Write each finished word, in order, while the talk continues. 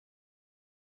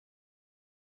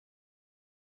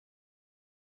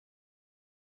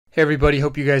Hey everybody,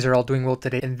 hope you guys are all doing well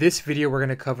today. In this video, we're going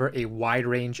to cover a wide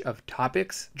range of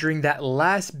topics. During that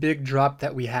last big drop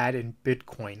that we had in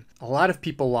Bitcoin, a lot of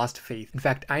people lost faith. In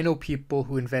fact, I know people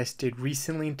who invested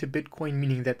recently into Bitcoin,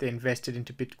 meaning that they invested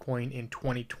into Bitcoin in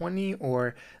 2020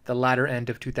 or the latter end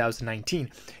of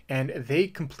 2019, and they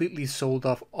completely sold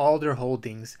off all their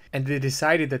holdings and they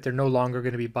decided that they're no longer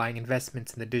going to be buying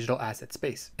investments in the digital asset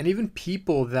space. And even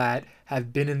people that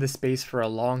have been in the space for a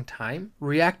long time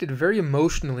reacted very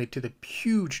emotionally to the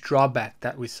huge drawback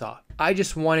that we saw. I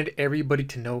just wanted everybody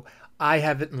to know I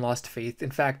haven't lost faith. In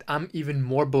fact, I'm even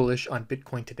more bullish on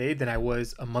Bitcoin today than I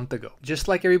was a month ago. Just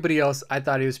like everybody else, I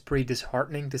thought it was pretty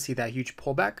disheartening to see that huge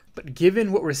pullback. But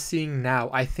given what we're seeing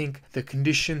now, I think the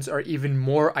conditions are even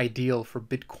more ideal for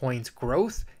Bitcoin's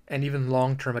growth and even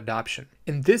long-term adoption.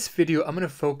 In this video, I'm going to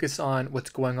focus on what's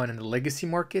going on in the legacy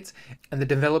markets and the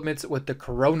developments with the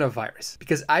coronavirus,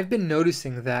 because I've been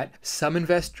noticing that some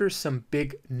investors, some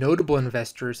big notable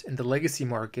investors in the legacy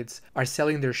markets are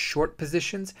selling their short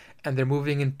positions and they're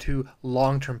moving into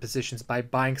long-term positions by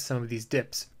buying some of these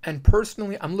dips. And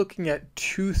personally, I'm looking at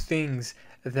two things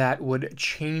that would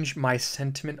change my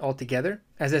sentiment altogether.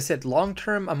 As I said, long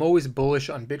term, I'm always bullish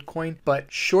on Bitcoin,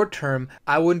 but short term,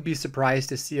 I wouldn't be surprised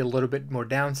to see a little bit more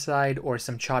downside or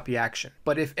some choppy action.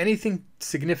 But if anything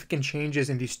significant changes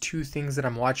in these two things that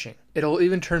I'm watching, it'll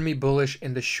even turn me bullish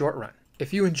in the short run.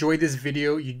 If you enjoyed this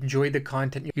video, you enjoyed the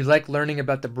content, you like learning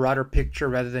about the broader picture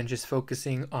rather than just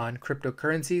focusing on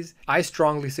cryptocurrencies, I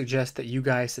strongly suggest that you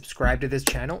guys subscribe to this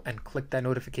channel and click that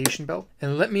notification bell.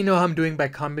 And let me know how I'm doing by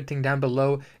commenting down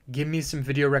below. Give me some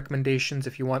video recommendations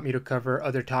if you want me to cover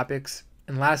other topics.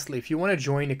 And lastly, if you want to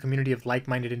join a community of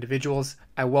like-minded individuals,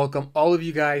 I welcome all of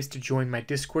you guys to join my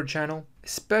Discord channel.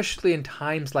 Especially in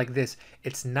times like this,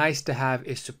 it's nice to have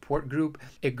a support group,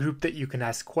 a group that you can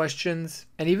ask questions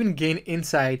and even gain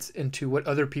insights into what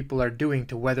other people are doing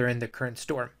to weather in the current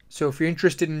storm. So if you're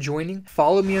interested in joining,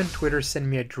 follow me on Twitter, send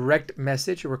me a direct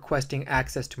message requesting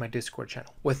access to my Discord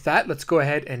channel. With that, let's go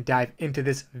ahead and dive into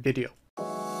this video.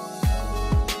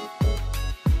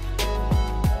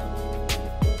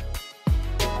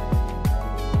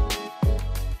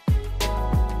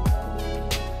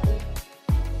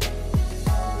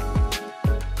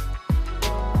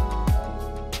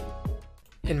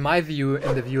 In my view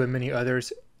and the view of many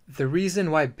others, the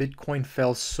reason why Bitcoin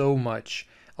fell so much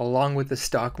along with the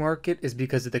stock market is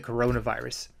because of the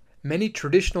coronavirus. Many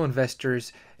traditional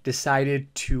investors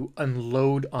decided to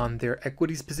unload on their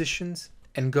equities positions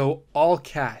and go all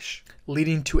cash,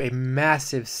 leading to a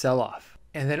massive sell-off.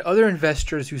 And then other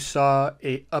investors who saw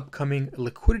an upcoming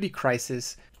liquidity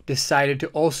crisis decided to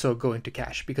also go into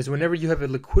cash, because whenever you have a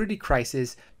liquidity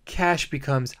crisis, cash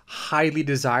becomes highly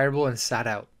desirable and sought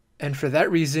out. And for that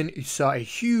reason, you saw a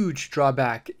huge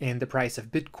drawback in the price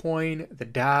of Bitcoin, the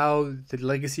Dow, the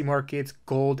legacy markets,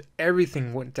 gold,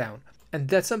 everything went down. And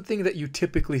that's something that you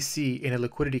typically see in a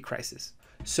liquidity crisis.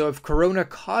 So if Corona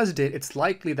caused it, it's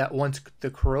likely that once the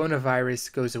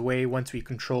coronavirus goes away, once we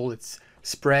control its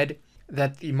spread,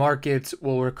 that the markets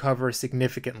will recover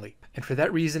significantly. And for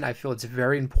that reason, I feel it's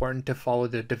very important to follow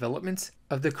the developments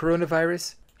of the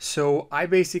coronavirus. So I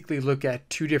basically look at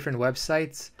two different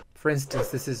websites. For instance,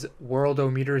 this is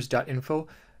worldometers.info.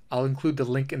 I'll include the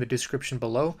link in the description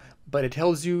below, but it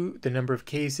tells you the number of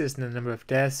cases and the number of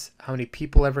deaths, how many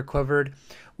people have recovered.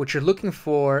 What you're looking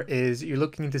for is you're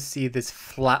looking to see this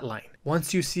flat line.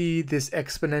 Once you see this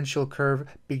exponential curve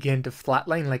begin to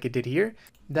flatline like it did here,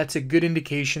 that's a good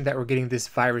indication that we're getting this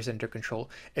virus under control.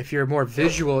 If you're more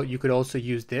visual, you could also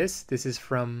use this. This is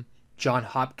from John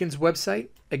Hopkins' website.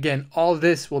 Again, all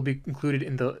this will be included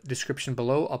in the description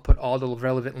below. I'll put all the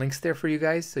relevant links there for you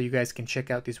guys so you guys can check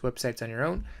out these websites on your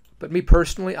own. But me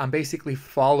personally, I'm basically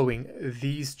following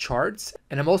these charts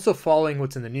and I'm also following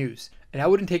what's in the news. And I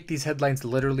wouldn't take these headlines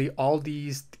literally. All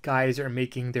these guys are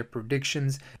making their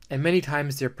predictions and many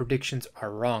times their predictions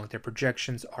are wrong. Their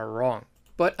projections are wrong.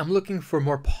 But I'm looking for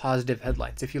more positive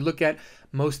headlines. If you look at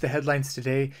most of the headlines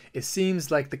today, it seems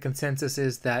like the consensus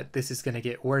is that this is going to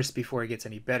get worse before it gets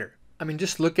any better. I mean,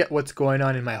 just look at what's going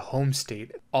on in my home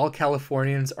state. All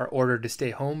Californians are ordered to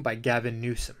stay home by Gavin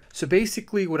Newsom. So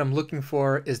basically what I'm looking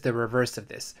for is the reverse of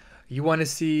this. You want to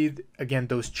see, again,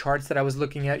 those charts that I was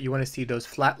looking at. You want to see those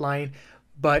flatline.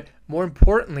 But more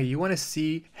importantly, you want to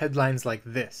see headlines like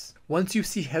this. Once you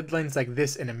see headlines like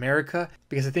this in America,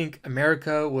 because I think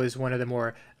America was one of the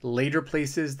more later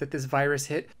places that this virus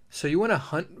hit, so you want to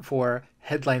hunt for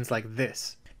headlines like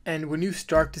this. And when you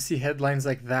start to see headlines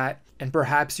like that, and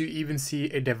perhaps you even see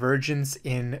a divergence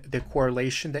in the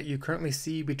correlation that you currently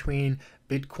see between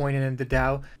Bitcoin and the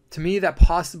Dow, to me that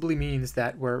possibly means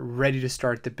that we're ready to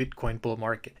start the Bitcoin bull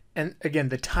market. And again,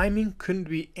 the timing couldn't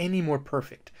be any more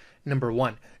perfect. Number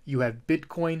one, you have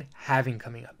Bitcoin halving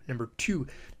coming up. Number two,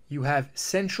 you have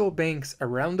central banks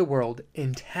around the world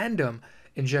in tandem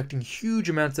injecting huge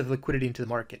amounts of liquidity into the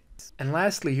market. And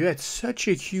lastly, you had such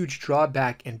a huge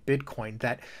drawback in Bitcoin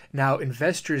that now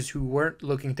investors who weren't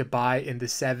looking to buy in the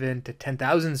 7 to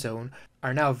 10,000 zone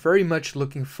are now very much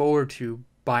looking forward to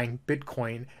buying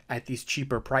Bitcoin at these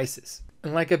cheaper prices.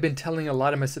 And like I've been telling a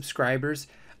lot of my subscribers,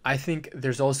 I think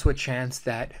there's also a chance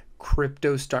that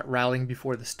crypto start rallying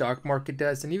before the stock market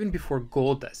does and even before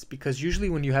gold does, because usually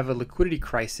when you have a liquidity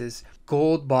crisis,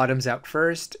 gold bottoms out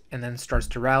first and then starts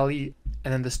to rally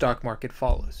and then the stock market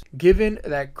follows. Given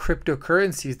that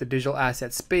cryptocurrencies, the digital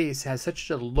asset space, has such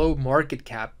a low market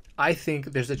cap, I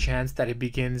think there's a chance that it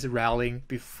begins rallying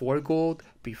before gold,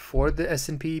 before the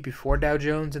S&P, before Dow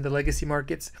Jones and the legacy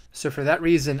markets. So for that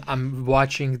reason, I'm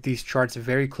watching these charts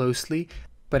very closely.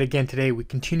 But again, today we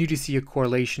continue to see a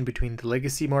correlation between the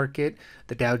legacy market,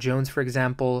 the Dow Jones, for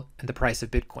example, and the price of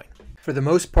Bitcoin. For the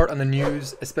most part on the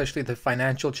news, especially the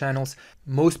financial channels,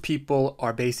 most people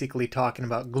are basically talking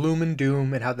about gloom and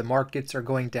doom and how the markets are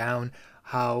going down,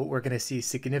 how we're going to see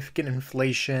significant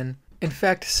inflation. In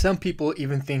fact, some people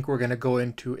even think we're going to go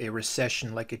into a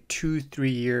recession, like a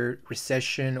 2-3 year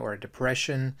recession or a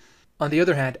depression. On the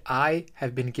other hand, I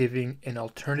have been giving an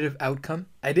alternative outcome.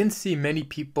 I didn't see many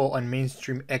people on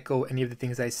mainstream echo any of the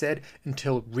things I said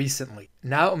until recently.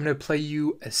 Now I'm going to play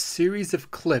you a series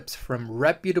of clips from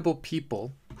reputable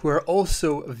people who are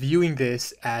also viewing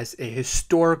this as a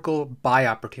historical buy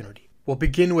opportunity. We'll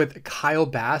begin with Kyle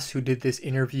Bass, who did this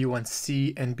interview on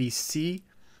CNBC.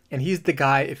 And he's the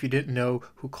guy, if you didn't know,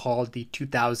 who called the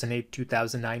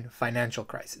 2008-2009 financial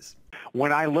crisis.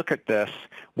 When I look at this,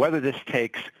 whether this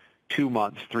takes 2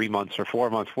 months, 3 months, or 4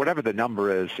 months, whatever the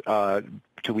number is,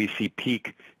 till we see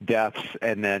peak deaths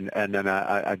and then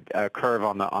a curve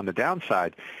on the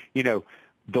downside,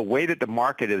 the way that the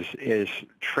market is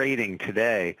trading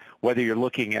today, whether you're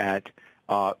looking at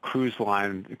cruise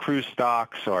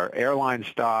stocks or airline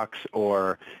stocks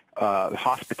or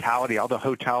hospitality, all the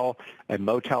hotel and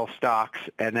motel stocks,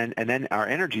 and then our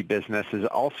energy business is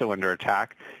also under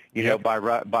attack.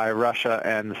 By Russia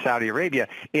and Saudi Arabia.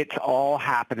 It's all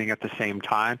happening at the same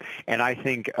time, and I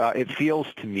think it feels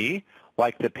to me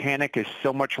like the panic is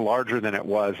so much larger than it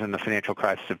was in the financial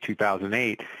crisis of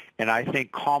 2008, and I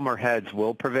think calmer heads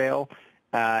will prevail.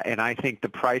 And I think the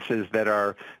prices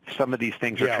that some of these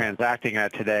things are transacting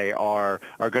at today are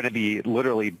going to be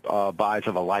literally buys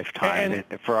of a lifetime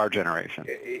for our generation.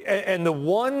 And the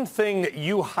one thing that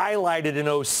you highlighted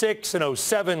in 06 and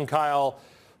 07, Kyle,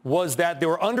 was that there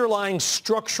were underlying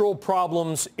structural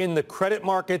problems in the credit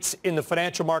markets, in the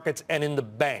financial markets, and in the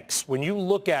banks. When you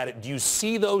look at it, do you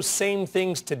see those same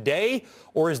things today,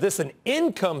 or is this an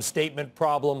income statement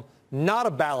problem, not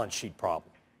a balance sheet problem?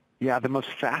 Yeah, the most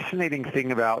fascinating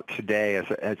thing about today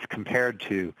as compared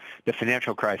to the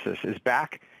financial crisis is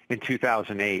back in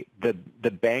 2008,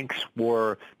 the banks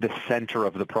were the center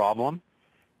of the problem.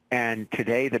 And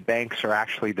today, the banks are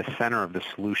actually the center of the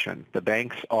solution. The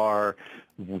banks are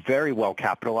very well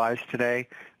capitalized today.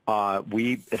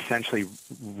 We essentially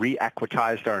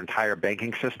re-equitized our entire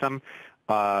banking system.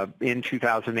 In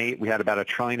 2008, we had about $1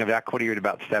 trillion of equity. We had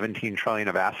about $17 trillion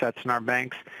of assets in our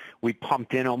banks. We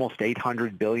pumped in almost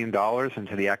 $800 billion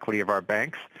into the equity of our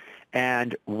banks.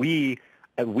 And we,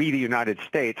 the United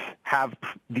States, have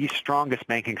the strongest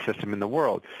banking system in the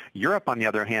world. Europe, on the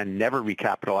other hand, never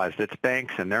recapitalized its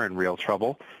banks, and they're in real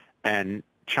trouble. And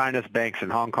China's banks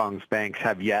and Hong Kong's banks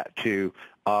have yet to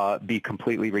be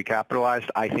completely recapitalized.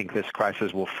 I think this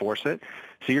crisis will force it.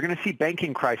 So you're going to see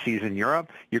banking crises in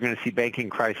Europe. You're going to see banking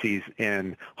crises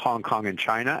in Hong Kong and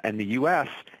China. And the U.S.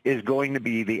 is going to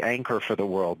be the anchor for the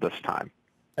world this time.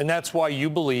 And that's why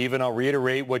you believe, and I'll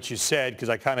reiterate what you said because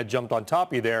I kind of jumped on top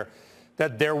of you there,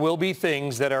 that there will be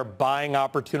things that are buying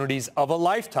opportunities of a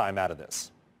lifetime out of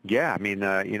this. Yeah, I mean,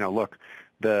 look,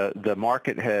 the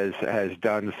market has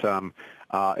done some.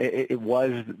 It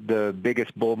was the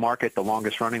biggest bull market, the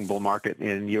longest running bull market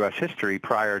in U.S. history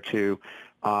prior to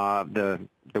the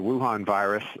Wuhan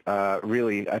virus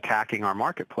really attacking our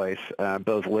marketplace,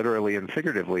 both literally and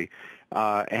figuratively.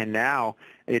 And now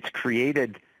it's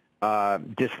created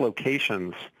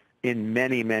dislocations in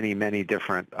many, many, many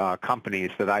different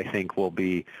companies that I think will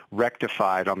be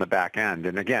rectified on the back end.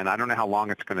 And again, I don't know how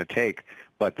long it's going to take,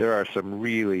 but there are some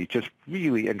really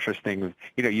interesting,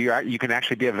 you can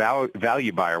actually be a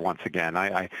value buyer once again.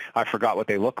 I forgot what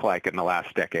they look like in the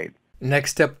last decade.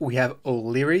 Next up, we have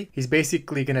O'Leary. He's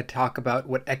basically going to talk about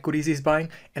what equities he's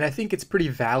buying, and I think it's pretty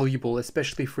valuable,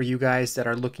 especially for you guys that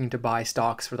are looking to buy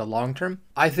stocks for the long term.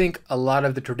 I think a lot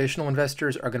of the traditional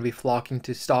investors are going to be flocking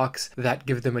to stocks that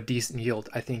give them a decent yield.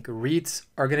 I think REITs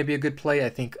are going to be a good play. I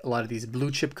think a lot of these blue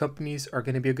chip companies are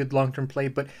going to be a good long-term play,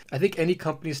 but I think any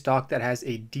company stock that has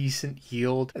a decent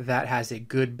yield, that has a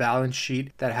good balance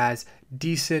sheet, that has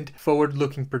decent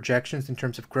forward-looking projections in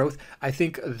terms of growth, I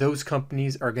think those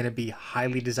companies are going to be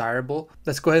highly desirable.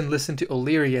 Let's go ahead and listen to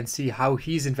O'Leary and see how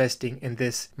he's investing in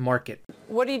this market.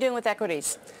 What are you doing with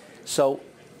equities? So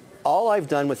all I've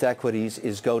done with equities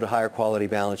is go to higher quality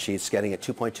balance sheets, getting a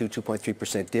 2.2,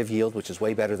 2.3% div yield, which is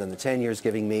way better than the 10 years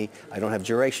giving me. I don't have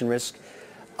duration risk.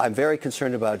 I'm very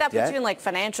concerned about debt. That puts you in like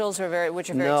financials, which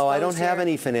are very No, I don't exposed have here.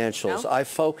 any financials. No? I've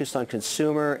focused on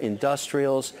consumer,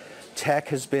 industrials. Tech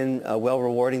has been well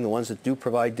rewarding, the ones that do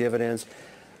provide dividends.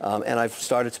 And I've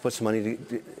started to put some money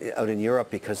out in Europe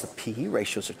because the PE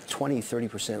ratios are 20,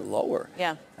 30% lower.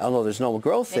 Yeah. Although there's no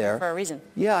growth Maybe there. for a reason.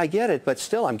 Yeah, I get it, but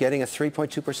still I'm getting a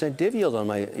 3.2% div yield on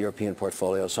my European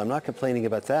portfolio, so I'm not complaining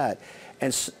about that.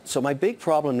 And so my big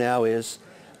problem now is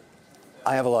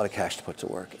I have a lot of cash to put to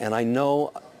work, and I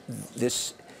know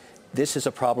this is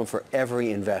a problem for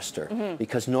every investor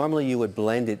because normally you would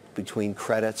blend it between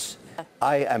credits.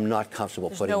 I am not comfortable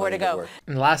putting nowhere money to go. work.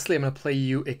 And lastly, I'm going to play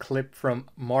you a clip from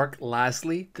Mark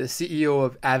Lasley, the CEO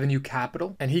of Avenue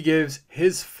Capital, and he gives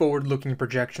his forward-looking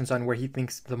projections on where he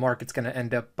thinks the market's going to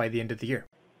end up by the end of the year.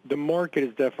 The market is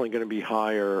definitely going to be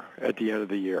higher at the end of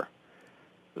the year.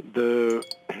 The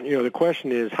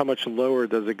question is, how much lower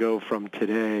does it go from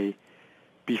today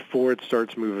before it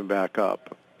starts moving back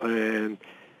up? And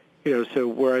so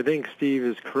where I think Steve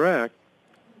is correct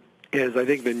is I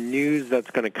think the news that's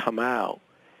going to come out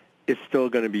is still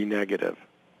going to be negative.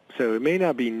 So it may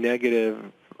not be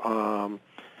negative,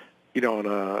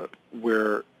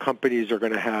 where companies are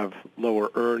going to have lower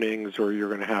earnings or you're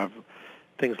going to have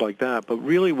things like that. But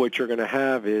really what you're going to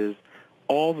have is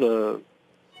all the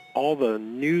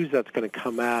news that's going to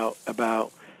come out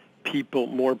about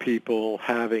more people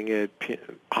having it,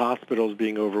 hospitals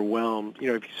being overwhelmed.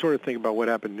 If you sort of think about what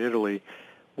happened in Italy,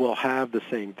 we'll have the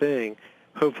same thing.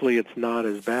 Hopefully it's not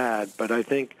as bad, but I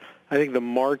think the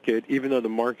market, even though the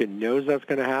market knows that's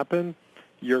going to happen,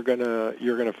 you're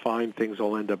gonna find things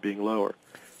will end up being lower.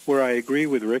 Where I agree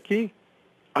with Ricky,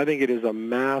 I think it is a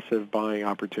massive buying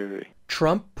opportunity.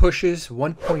 Trump pushes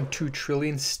 1.2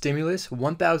 trillion stimulus,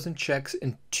 1,000 checks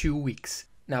in 2 weeks.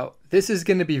 Now, this is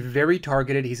going to be very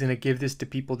targeted. He's going to give this to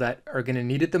people that are going to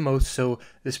need it the most. So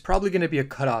there's probably going to be a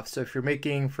cutoff. So if you're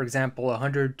making, for example,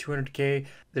 100, 200K,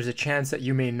 there's a chance that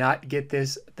you may not get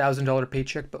this $1,000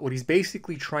 paycheck. But what he's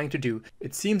basically trying to do,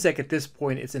 it seems like at this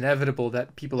point, it's inevitable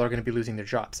that people are going to be losing their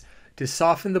jobs. To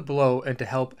soften the blow and to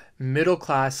help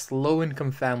middle-class,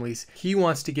 low-income families, he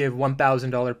wants to give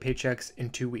 $1,000 paychecks in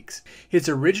 2 weeks. His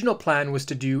original plan was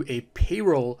to do a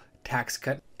payroll tax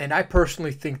cut, and I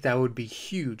personally think that would be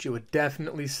huge. It would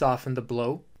definitely soften the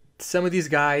blow. Some of these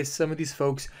guys, some of these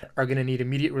folks are going to need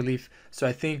immediate relief, so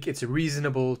I think it's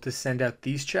reasonable to send out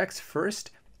these checks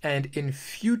first, and in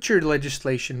future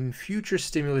legislation, in future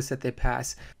stimulus that they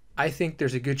pass, I think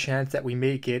there's a good chance that we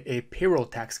may get a payroll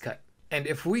tax cut. And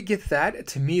if we get that,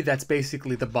 to me, that's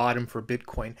basically the bottom for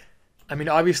Bitcoin. I mean,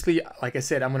 obviously, like I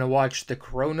said, I'm going to watch the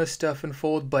Corona stuff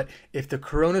unfold, but if the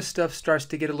Corona stuff starts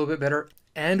to get a little bit better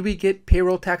and we get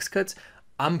payroll tax cuts,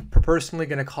 I'm personally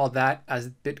going to call that as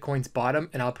Bitcoin's bottom,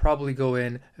 and I'll probably go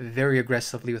in very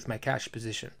aggressively with my cash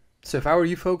position. So if I were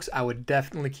you folks, I would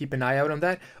definitely keep an eye out on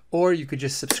that, or you could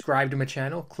just subscribe to my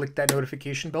channel, click that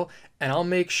notification bell, and I'll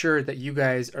make sure that you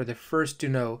guys are the first to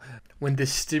know when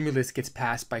this stimulus gets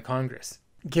passed by Congress.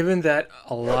 Given that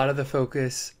a lot of the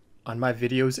focus on my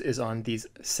videos is on these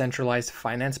centralized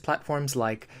finance platforms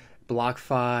like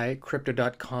Blockfi,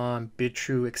 Crypto.com,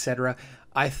 Bitrue, etc.,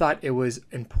 I thought it was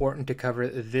important to cover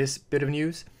this bit of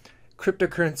news.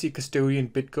 Cryptocurrency custodian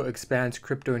Bitgo expands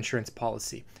crypto insurance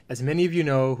policy. As many of you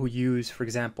know who use, for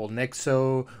example,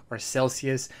 Nexo or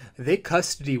Celsius, they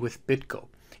custody with Bitgo.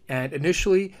 And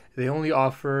initially, they only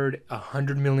offered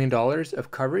 $100 million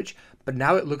of coverage, but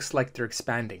now it looks like they're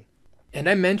expanding. And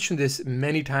I mentioned this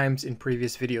many times in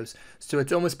previous videos, so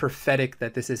it's almost prophetic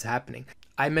that this is happening.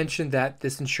 I mentioned that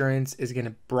this insurance is going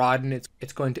to broaden,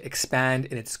 it's going to expand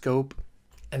in its scope,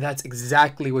 and that's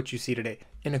exactly what you see today.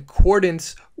 In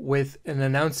accordance with an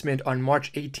announcement on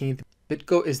March 18th,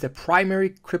 Bitgo is the primary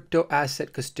crypto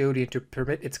asset custodian to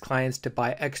permit its clients to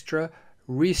buy extra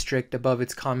restrict above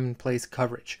its commonplace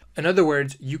coverage. In other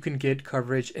words, you can get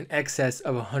coverage in excess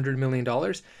of $100 million,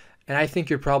 and I think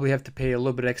you probably have to pay a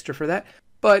little bit extra for that.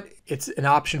 but it's an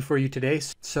option for you today.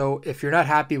 So if you're not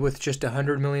happy with just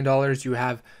 $100 million, you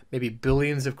have maybe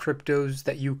billions of cryptos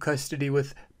that you custody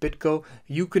with Bitgo,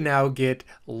 you can now get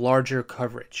larger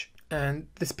coverage. And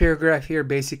this paragraph here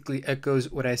basically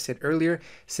echoes what I said earlier.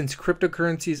 Since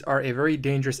cryptocurrencies are a very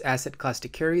dangerous asset class to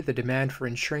carry, the demand for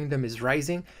insuring them is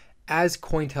rising. As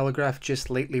Cointelegraph just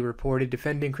lately reported,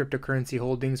 defending cryptocurrency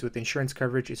holdings with insurance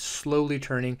coverage is slowly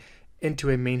turning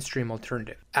into a mainstream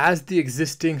alternative. As the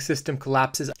existing system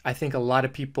collapses, I think a lot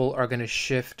of people are going to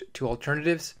shift to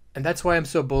alternatives. And that's why I'm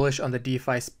so bullish on the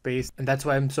DeFi space. And that's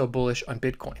why I'm so bullish on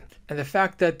Bitcoin. And the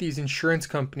fact that these insurance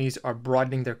companies are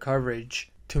broadening their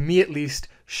coverage, to me at least,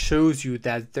 shows you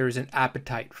that there's an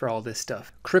appetite for all this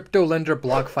stuff. Crypto lender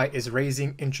Blockfi is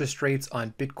raising interest rates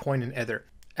on Bitcoin and Ether.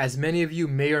 As many of you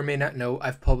may or may not know,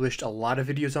 I've published a lot of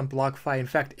videos on Blockfi. In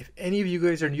fact, if any of you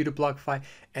guys are new to Blockfi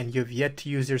and you have yet to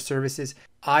use their services,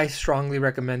 I strongly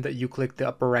recommend that you click the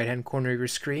upper right hand corner of your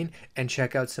screen and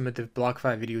check out some of the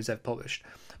Blockfi videos I've published.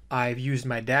 I've used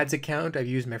my dad's account, I've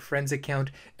used my friend's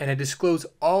account, and I disclose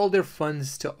all their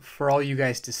funds for all you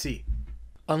guys to see.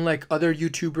 Unlike other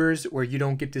YouTubers where you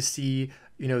don't get to see,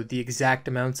 the exact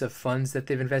amounts of funds that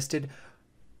they've invested,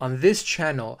 on this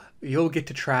channel, you'll get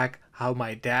to track how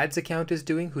my dad's account is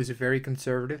doing, who's very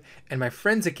conservative, and my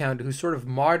friend's account, who's sort of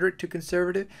moderate to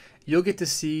conservative. You'll get to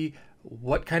see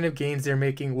what kind of gains they're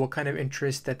making, what kind of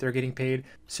interest that they're getting paid.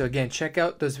 So again, check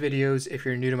out those videos if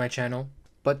you're new to my channel.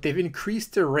 But they've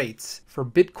increased their rates. For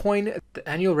Bitcoin, the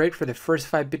annual rate for the first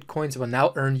 5 Bitcoins will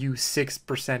now earn you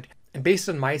 6%. And based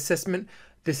on my assessment,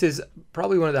 this is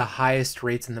probably one of the highest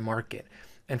rates in the market.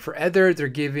 And for Ether, they're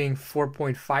giving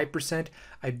 4.5%.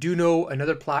 I do know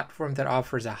another platform that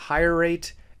offers a higher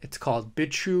rate. It's called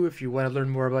Bitgo. If you want to learn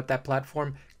more about that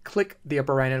platform, click the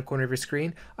upper right hand corner of your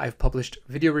screen. I've published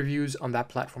video reviews on that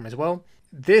platform as well.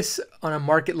 This on a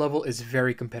market level is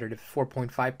very competitive,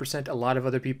 4.5%. A lot of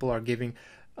other people are giving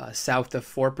south of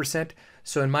 4%.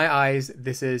 So in my eyes,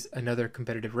 this is another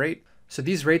competitive rate. So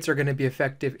these rates are going to be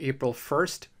effective April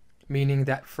 1st. Meaning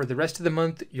that for the rest of the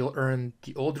month, you'll earn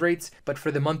the old rates, but for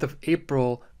the month of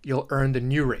April, you'll earn the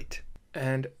new rate.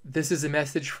 And this is a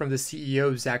message from the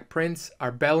CEO, Zach Prince.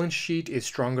 Our balance sheet is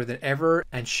stronger than ever,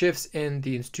 and shifts in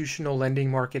the institutional lending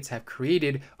markets have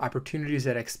created opportunities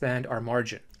that expand our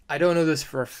margin. I don't know this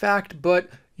for a fact, but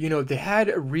they had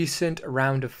a recent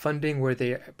round of funding where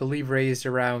they, I believe, raised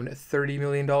around $30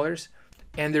 million.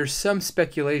 And there's some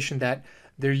speculation that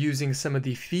they're using some of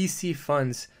the VC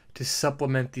funds to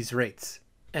supplement these rates.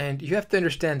 And you have to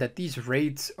understand that these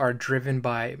rates are driven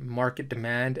by market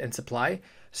demand and supply.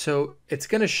 So it's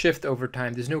going to shift over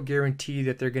time. There's no guarantee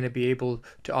that they're going to be able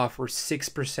to offer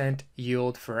 6%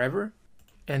 yield forever.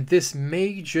 And this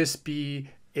may just be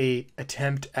an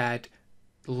attempt at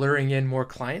luring in more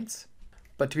clients.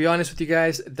 But to be honest with you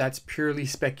guys, that's purely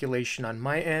speculation on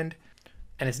my end.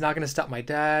 And it's not going to stop my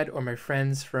dad or my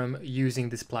friends from using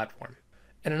this platform.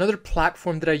 And another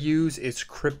platform that I use is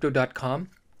Crypto.com.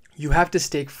 You have to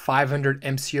stake 500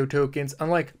 MCO tokens,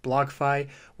 unlike Blockfi,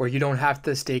 where you don't have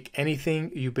to stake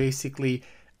anything. You basically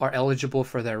are eligible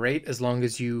for their rate as long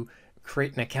as you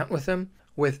create an account with them.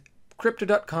 With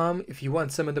Crypto.com, if you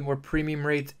want some of the more premium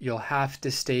rates, you'll have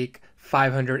to stake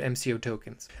 500 MCO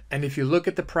tokens. And if you look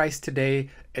at the price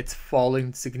today, it's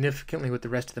falling significantly with the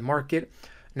rest of the market.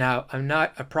 Now, I'm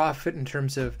not a prophet in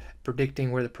terms of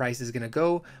predicting where the price is going to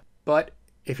go, but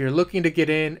if you're looking to get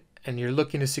in and you're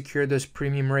looking to secure those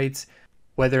premium rates,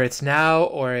 whether it's now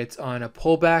or it's on a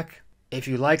pullback, if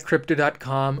you like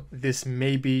Crypto.com, this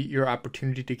may be your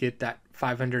opportunity to get that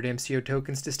 500 MCO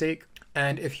tokens to stake.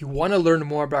 And if you want to learn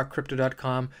more about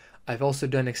Crypto.com, I've also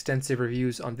done extensive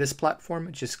reviews on this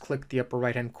platform. Just click the upper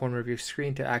right hand corner of your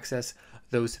screen to access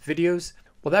those videos.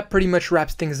 Well, that pretty much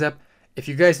wraps things up. If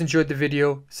you guys enjoyed the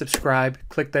video, subscribe,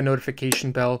 click that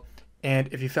notification bell. And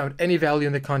if you found any value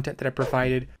in the content that I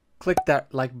provided, click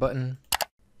that like button.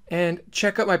 And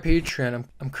check out my Patreon.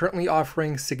 I'm currently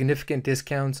offering significant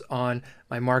discounts on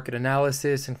my market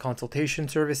analysis and consultation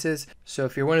services. So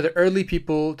if you're one of the early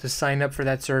people to sign up for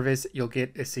that service, you'll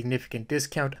get a significant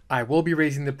discount. I will be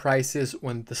raising the prices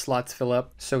when the slots fill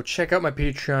up. So check out my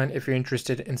Patreon if you're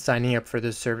interested in signing up for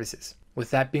those services. With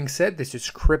that being said, this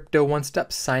is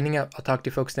CryptoOneStop signing out. I'll talk to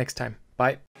you folks next time.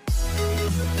 Bye.